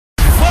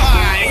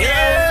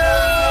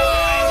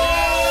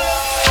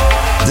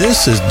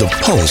This is the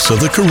Pulse of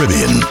the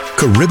Caribbean,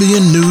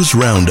 Caribbean News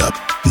Roundup.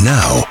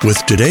 Now,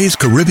 with today's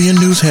Caribbean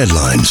news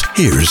headlines,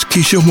 here's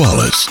Keisha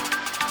Wallace.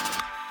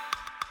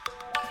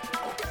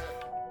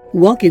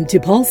 Welcome to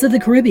Pulse of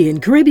the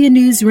Caribbean, Caribbean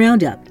News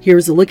Roundup.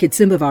 Here's a look at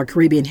some of our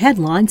Caribbean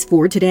headlines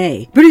for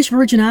today. British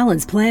Virgin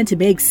Islands plan to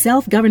make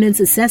self-governance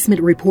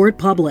assessment report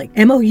public.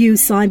 MOU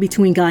signed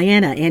between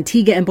Guyana,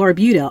 Antigua, and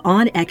Barbuda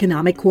on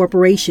economic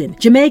cooperation.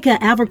 Jamaica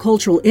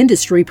agricultural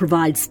industry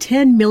provides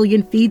 10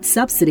 million feed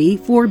subsidy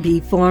for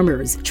beef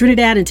farmers.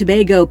 Trinidad and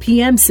Tobago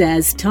PM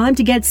says time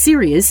to get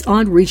serious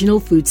on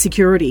regional food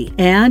security.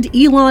 And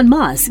Elon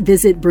Musk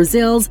visit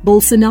Brazil's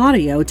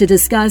Bolsonaro to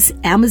discuss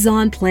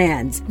Amazon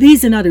plans.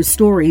 These and other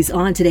stories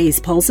on today's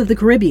Pulse of the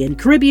Caribbean,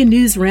 Caribbean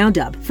News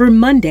Roundup for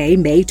Monday,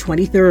 May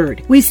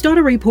 23rd. We start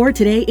a report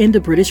today in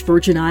the British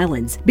Virgin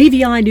Islands.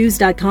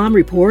 BVInews.com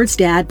reports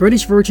that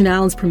British Virgin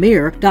Islands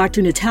Premier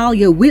Dr.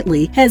 Natalia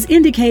Whitley has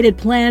indicated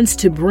plans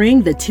to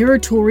bring the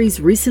territory's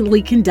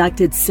recently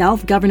conducted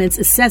self-governance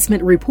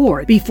assessment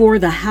report before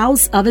the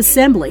House of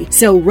Assembly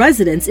so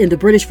residents in the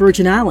British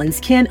Virgin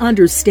Islands can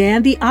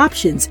understand the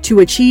options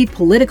to achieve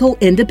political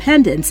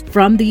independence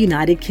from the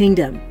United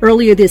Kingdom.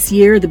 Earlier this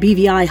year, the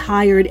BVI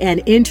hired an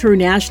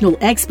international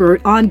expert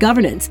on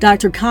governance,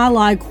 Dr.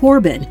 Carlisle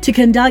Corbin, to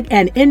conduct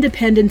an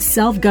independent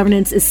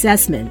self-governance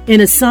assessment. In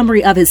a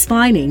summary of his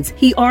findings,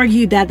 he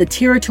argued that the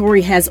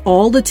territory has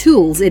all the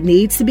tools it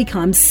needs to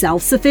become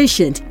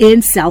self-sufficient in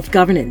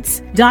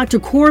self-governance. Dr.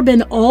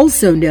 Corbin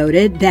also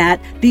noted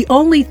that the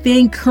only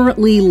thing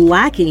currently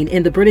lacking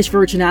in the British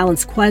Virgin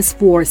Islands' quest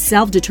for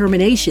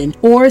self-determination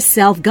or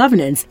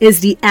self-governance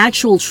is the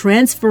actual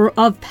transfer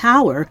of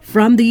power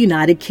from the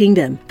United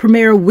Kingdom.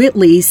 Premier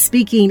Whitley,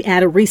 speaking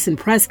at a recent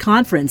press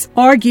conference,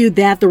 argued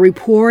that the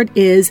report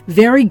is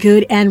very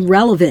good and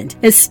relevant,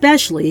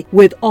 especially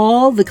with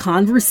all the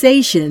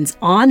conversations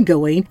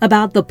ongoing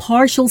about the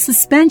partial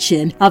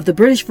suspension of the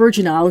British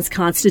Virgin Islands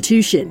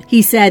Constitution.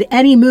 He said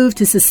any move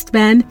to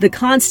suspend the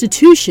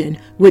Constitution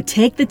would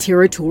take the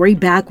territory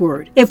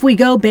backward. If we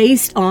go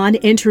based on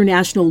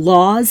international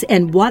laws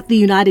and what the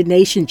United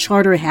Nations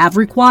Charter have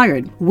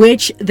required,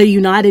 which the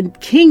United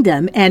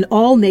Kingdom and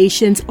all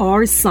nations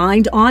are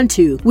signed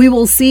onto, we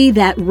will see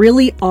that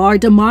really our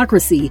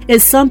democracy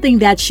is something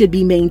that should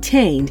be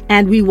maintained,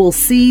 and we will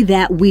see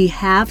that we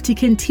have to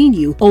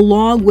continue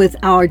along with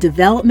our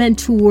development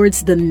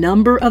towards the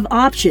number of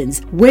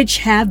options which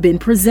have been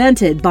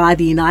presented by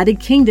the United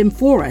Kingdom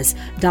for us,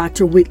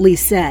 Dr. Whitley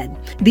said.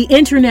 The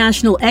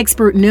international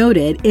expert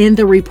noted in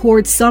the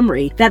report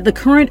summary that the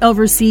current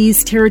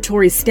overseas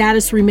territory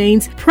status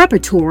remains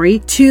preparatory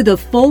to the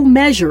full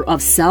measure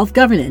of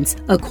self-governance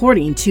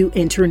according to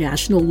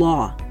international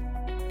law.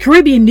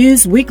 Caribbean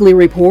News Weekly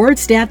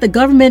reports that the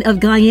government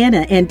of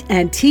Guyana and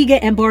Antigua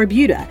and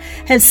Barbuda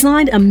has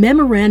signed a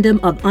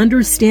memorandum of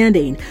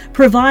understanding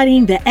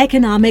providing the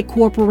economic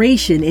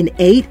cooperation in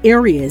 8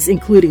 areas,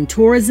 including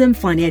tourism,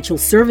 financial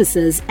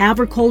services,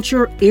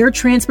 agriculture, air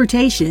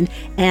transportation,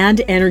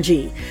 and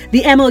energy.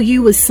 The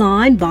MOU was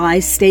signed by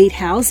State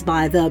House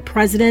by the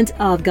President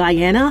of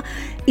Guyana,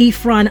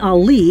 Ifran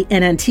Ali,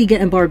 and Antigua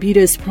and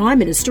Barbuda's Prime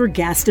Minister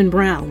Gaston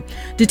Brown.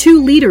 The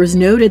two leaders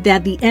noted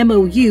that the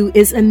MOU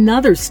is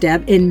another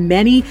step in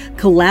many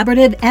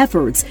collaborative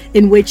efforts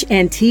in which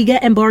Antigua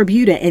and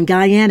Barbuda and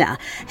Guyana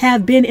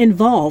have been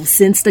involved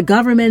since the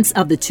governments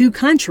of the two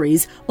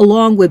countries,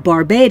 along with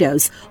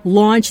Barbados,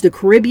 launched the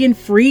Caribbean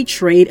Free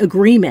Trade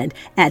Agreement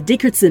at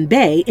Dickerson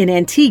Bay in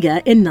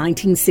Antigua in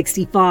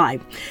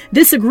 1965.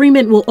 This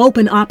agreement will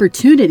open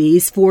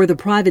opportunities for the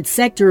private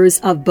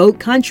sectors of both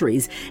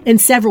countries in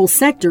several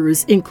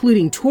sectors,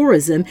 including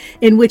tourism,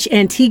 in which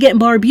Antigua and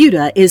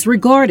Barbuda is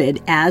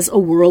regarded as a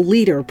world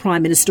leader,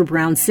 Prime Minister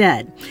Brown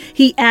said.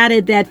 He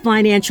added that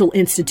financial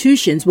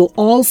institutions will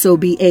also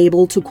be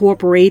able to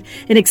cooperate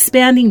in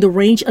expanding the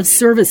range of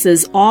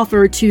services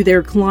offered to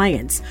their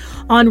clients.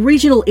 On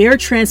regional air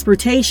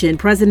transportation,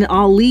 President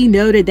Ali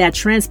noted that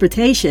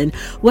transportation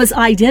was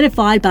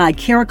identified by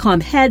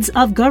CARICOM heads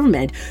of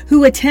government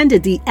who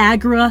attended the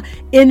Agra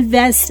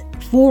Invest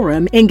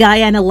Forum in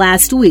Guyana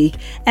last week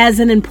as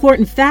an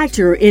important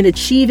factor in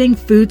achieving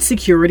food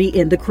security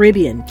in the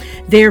Caribbean.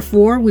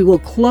 Therefore, we will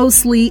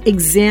closely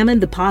examine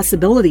the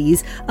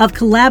possibilities of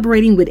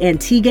collaborating with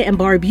Antigua and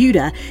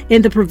Barbuda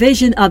in the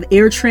provision of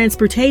air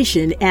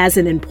transportation as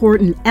an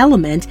important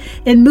element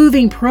in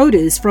moving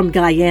produce from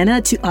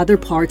Guyana to other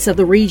parts of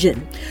the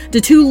region. The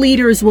two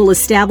leaders will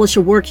establish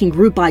a working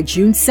group by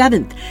June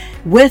 7th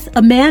with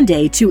a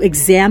mandate to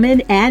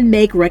examine and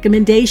make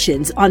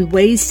recommendations on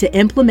ways to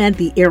implement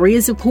the areas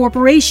of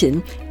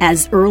cooperation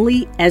as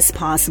early as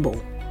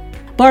possible.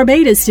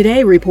 Barbados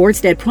today reports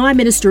that Prime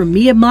Minister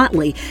Mia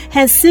Mottley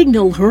has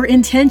signaled her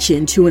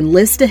intention to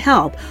enlist the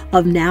help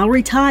of now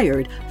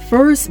retired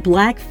first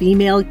Black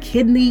female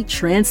kidney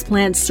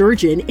transplant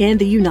surgeon in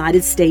the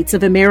United States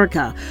of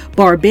America,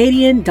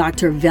 Barbadian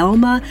Dr.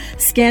 Velma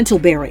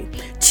Scantlebury,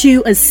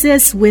 to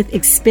assist with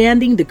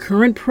expanding the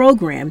current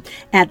program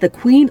at the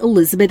Queen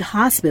Elizabeth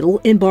Hospital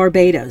in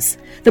Barbados.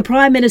 The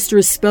Prime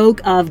Minister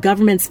spoke of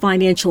government's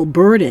financial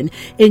burden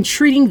in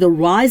treating the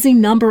rising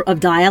number of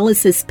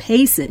dialysis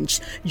patients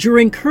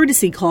during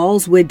courtesy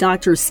calls with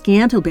Dr.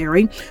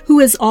 Scantlebury, who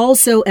is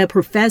also a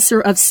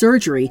professor of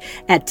surgery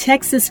at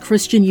Texas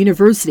Christian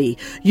University,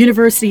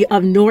 University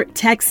of North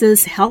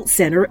Texas Health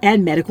Center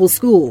and Medical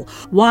School,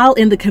 while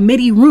in the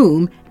committee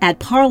room at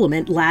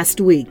Parliament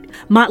last week.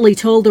 Motley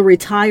told the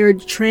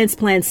retired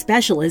transplant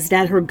specialist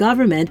that her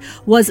government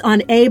was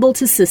unable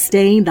to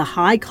sustain the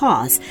high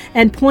costs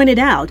and pointed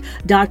out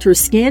Dr.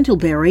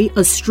 Scantlebury,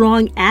 a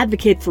strong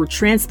advocate for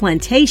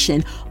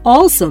transplantation,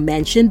 also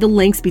mentioned the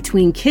links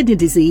between kidney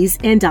disease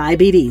and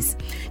diabetes.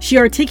 She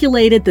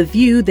articulated the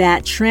view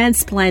that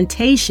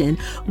transplantation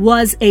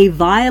was a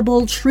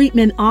viable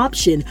treatment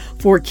option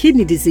for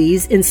kidney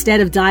disease instead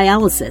of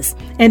dialysis,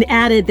 and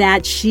added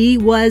that she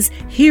was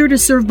here to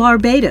serve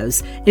Barbados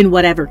in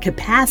whatever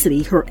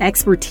capacity her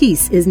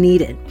expertise is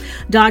needed.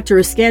 Dr.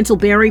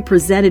 Scantlebury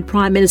presented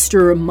Prime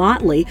Minister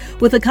Motley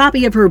with a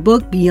copy of her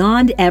book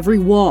Beyond Every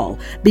Wall,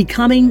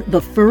 Becoming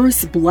the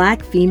First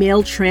Black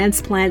Female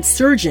Transplant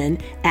Surgeon,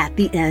 at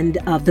the end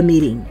of the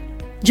meeting.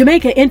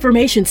 Jamaica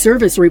Information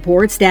Service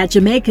reports that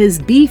Jamaica's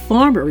beef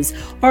farmers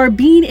are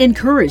being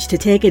encouraged to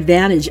take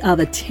advantage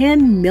of a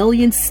 $10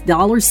 million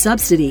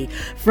subsidy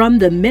from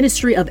the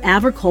Ministry of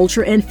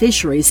Agriculture and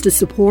Fisheries to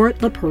support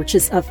the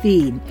purchase of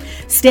feed.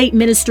 State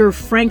Minister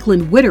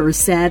Franklin Witter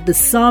said the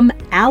sum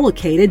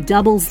allocated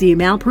doubles the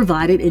amount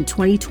provided in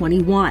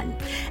 2021.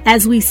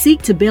 As we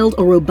seek to build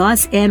a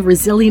robust and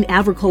resilient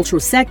agricultural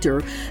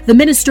sector, the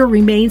minister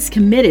remains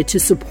committed to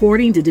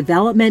supporting the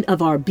development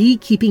of our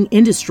beekeeping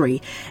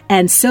industry,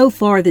 and so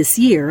far this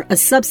year, a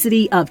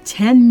subsidy of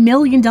 $10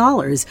 million,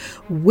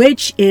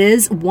 which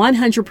is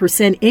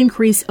 100%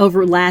 increase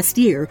over last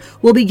year,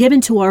 will be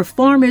given to our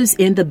farmers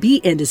in the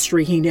bee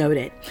industry, he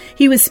noted.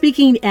 He was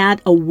speaking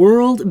at a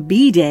World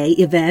Bee Day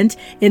event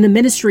in the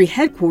ministry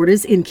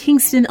headquarters in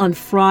Kingston on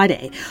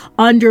Friday,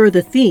 under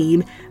the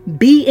theme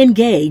Be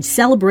Engaged,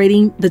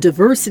 celebrating the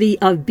diversity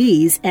of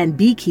bees and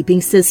beekeeping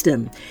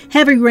system.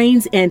 Heavy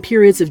rains and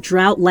periods of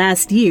drought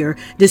last year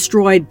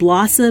destroyed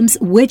blossoms,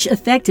 which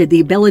affected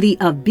the ability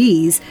of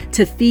bees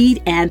to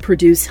feed and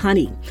produce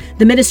honey.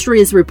 The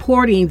ministry is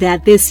reporting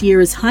that this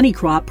year's honey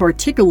crop,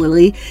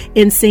 particularly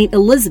in St.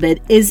 Elizabeth,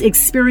 is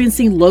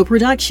experiencing low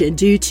production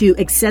due to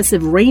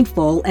excessive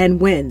rainfall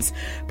and winds.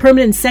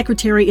 Permanent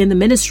Secretary in the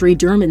ministry,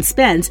 Dermot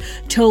Spence,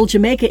 told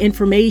Jamaica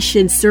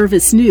Information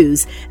Service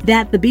News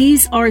that the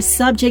bees are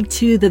subject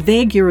to the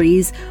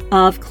vagaries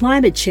of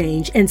climate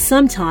change, and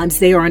sometimes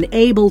they are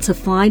unable to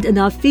find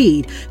enough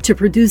feed to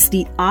produce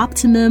the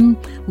optimum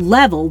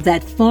level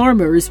that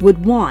farmers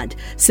would want.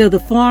 So the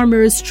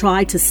farmers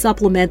try to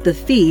supplement the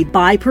feed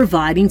by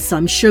providing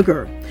some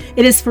sugar.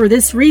 It is for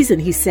this reason,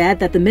 he said,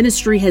 that the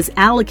ministry has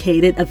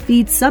allocated a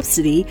feed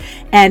subsidy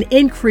and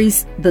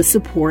increased the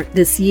support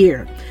this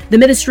year. The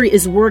ministry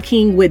is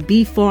working with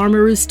bee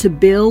farmers to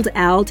build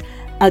out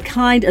a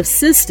kind of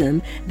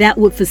system that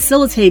would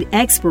facilitate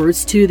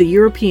exports to the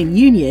European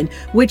Union,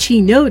 which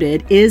he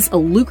noted is a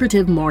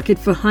lucrative market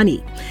for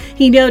honey.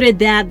 He noted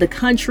that the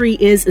country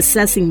is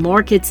assessing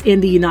markets in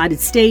the United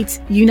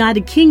States,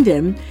 United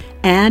Kingdom,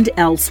 and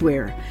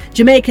elsewhere.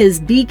 Jamaica's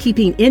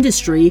beekeeping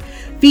industry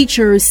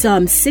features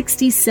some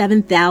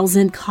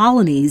 67,000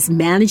 colonies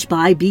managed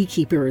by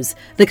beekeepers.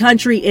 The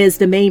country is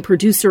the main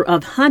producer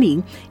of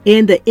honey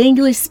in the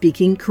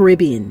English-speaking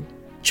Caribbean.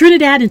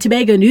 Trinidad and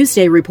Tobago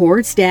Newsday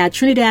reports that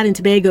Trinidad and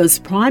Tobago's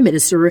Prime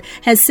Minister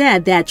has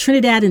said that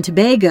Trinidad and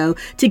Tobago,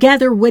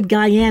 together with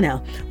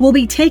Guyana, will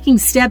be taking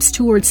steps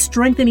towards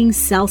strengthening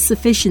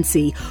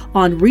self-sufficiency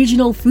on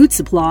regional food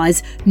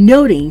supplies,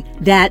 noting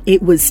that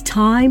it was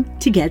time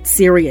to get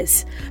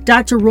serious.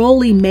 Dr.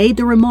 Rowley made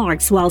the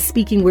remarks while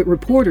speaking with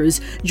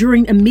reporters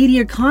during a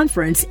media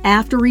conference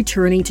after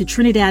returning to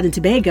Trinidad and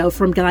Tobago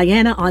from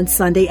Guyana on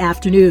Sunday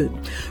afternoon.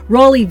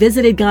 Rowley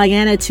visited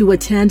Guyana to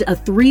attend a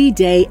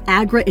 3-day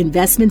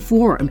Investment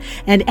Forum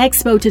and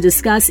Expo to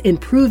discuss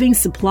improving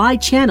supply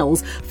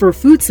channels for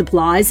food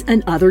supplies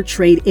and other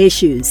trade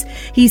issues.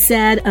 He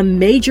said a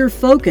major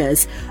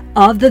focus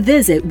of the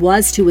visit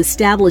was to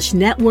establish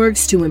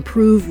networks to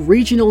improve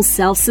regional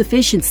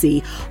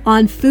self-sufficiency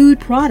on food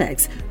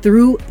products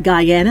through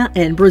Guyana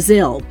and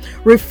Brazil,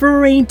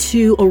 referring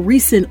to a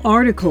recent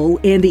article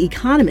in The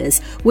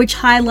Economist which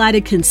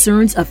highlighted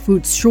concerns of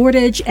food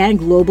shortage and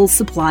global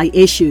supply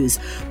issues.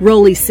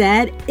 Rowley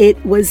said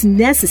it was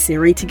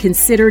necessary to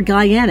consider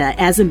Guyana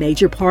as a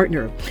major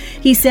partner.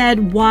 He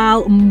said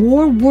while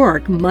more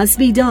work must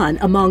be done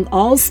among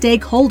all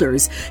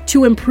stakeholders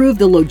to improve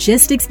the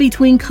logistics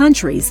between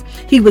countries,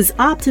 he was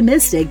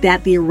optimistic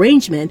that the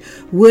arrangement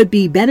would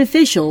be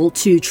beneficial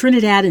to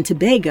Trinidad and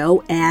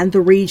Tobago and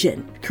the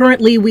region.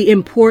 Currently, we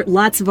import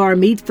lots of our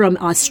meat from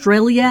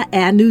Australia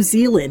and New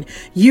Zealand,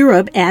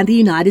 Europe and the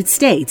United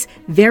States,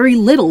 very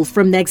little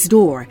from next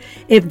door.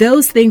 If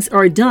those things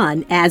are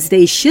done as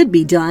they should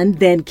be done,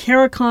 then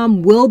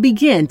CARICOM will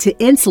begin to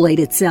insulate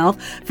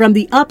itself from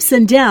the ups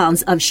and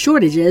downs of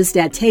shortages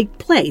that take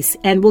place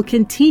and will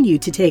continue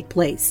to take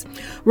place.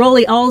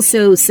 Rowley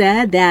also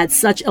said that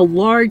such a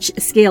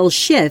large-scale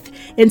shift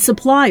in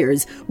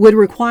suppliers would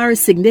require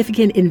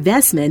significant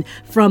investment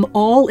from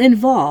all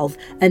involved,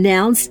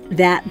 announced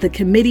that the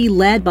committee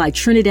led by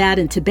Trinidad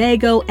and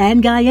Tobago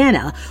and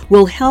Guyana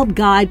will help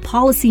guide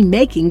policy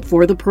making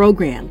for the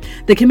program.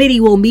 The committee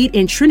will meet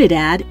in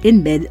Trinidad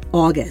in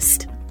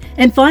mid-August.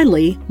 And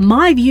finally,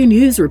 MyView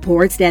News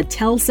reports that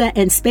Telsa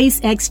and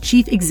SpaceX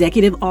Chief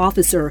Executive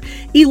Officer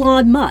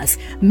Elon Musk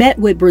met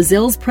with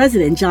Brazil's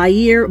President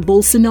Jair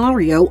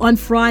Bolsonaro on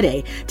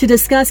Friday to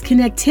discuss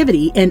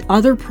connectivity and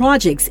other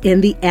projects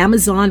in the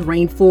Amazon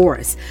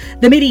rainforest.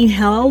 The meeting,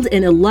 held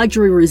in a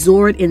luxury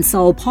resort in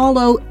Sao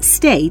Paulo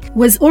state,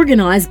 was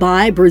organized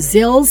by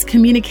Brazil's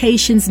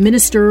Communications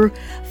Minister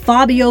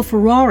Fabio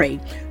Ferrari,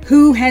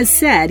 who has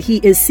said he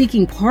is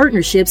seeking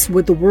partnerships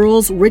with the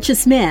world's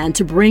richest man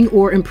to bring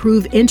or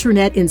improve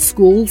internet in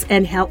schools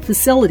and health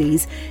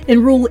facilities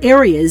in rural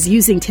areas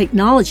using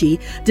technology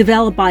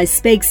developed by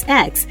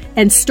SpaceX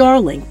and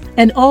Starlink,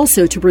 and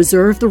also to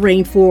preserve the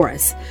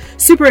rainforest.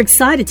 Super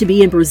excited to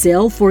be in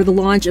Brazil for the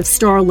launch of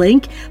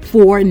Starlink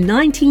for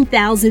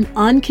 19,000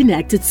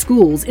 unconnected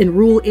schools in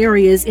rural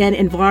areas and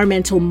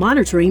environmental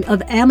monitoring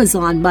of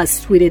Amazon,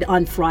 Musk tweeted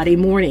on Friday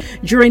morning.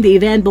 During the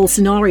event,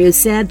 Bolsonaro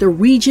said the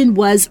region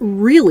was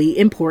really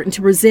important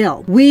to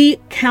Brazil. We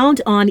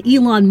count on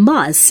Elon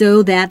Musk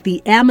so that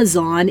the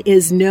Amazon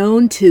is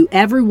known to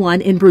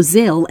everyone in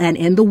Brazil and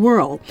in the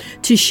world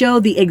to show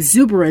the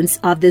exuberance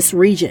of this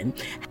region.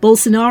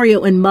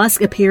 Bolsonaro and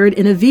Musk appeared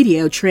in a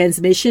video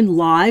transmission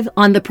live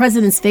on the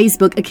president's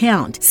Facebook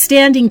account,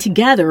 standing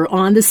together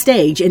on the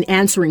stage and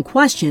answering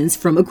questions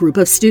from a group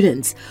of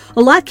students.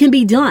 A lot can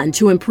be done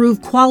to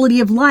improve quality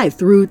of life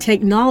through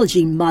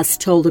technology,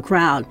 Musk told the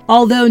crowd.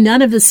 Although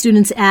none of the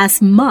students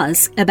asked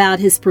Musk about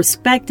his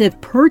prospective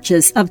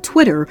purchase of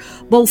Twitter,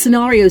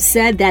 Bolsonaro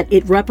said that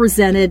it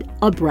represented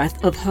a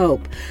breath of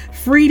hope.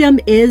 Freedom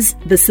is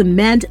the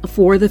cement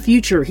for the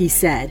future, he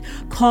said,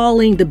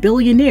 calling the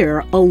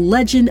billionaire a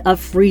legend of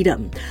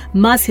freedom.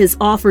 Musk has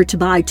offered to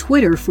buy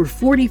Twitter for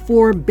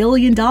 $44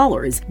 billion,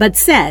 but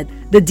said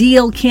the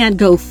deal can't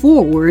go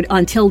forward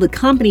until the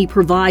company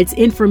provides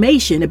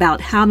information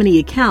about how many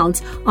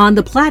accounts on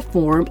the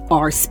platform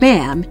are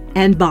spam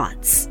and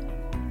bots.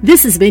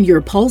 This has been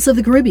your Pulse of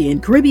the Caribbean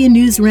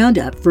News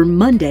Roundup for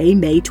Monday,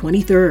 May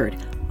 23rd.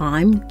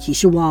 I'm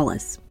Keisha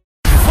Wallace.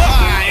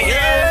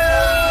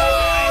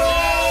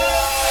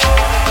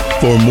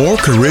 For more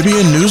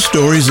Caribbean news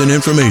stories and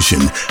information,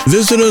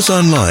 visit us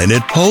online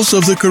at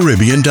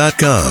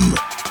pulseofthecaribbean.com.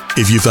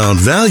 If you found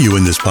value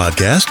in this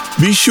podcast,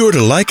 be sure to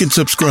like and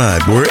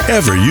subscribe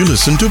wherever you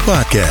listen to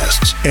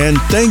podcasts. And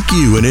thank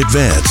you in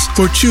advance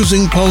for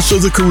choosing Pulse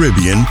of the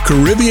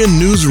Caribbean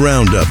News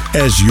Roundup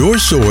as your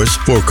source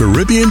for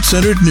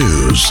Caribbean-centered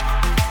news.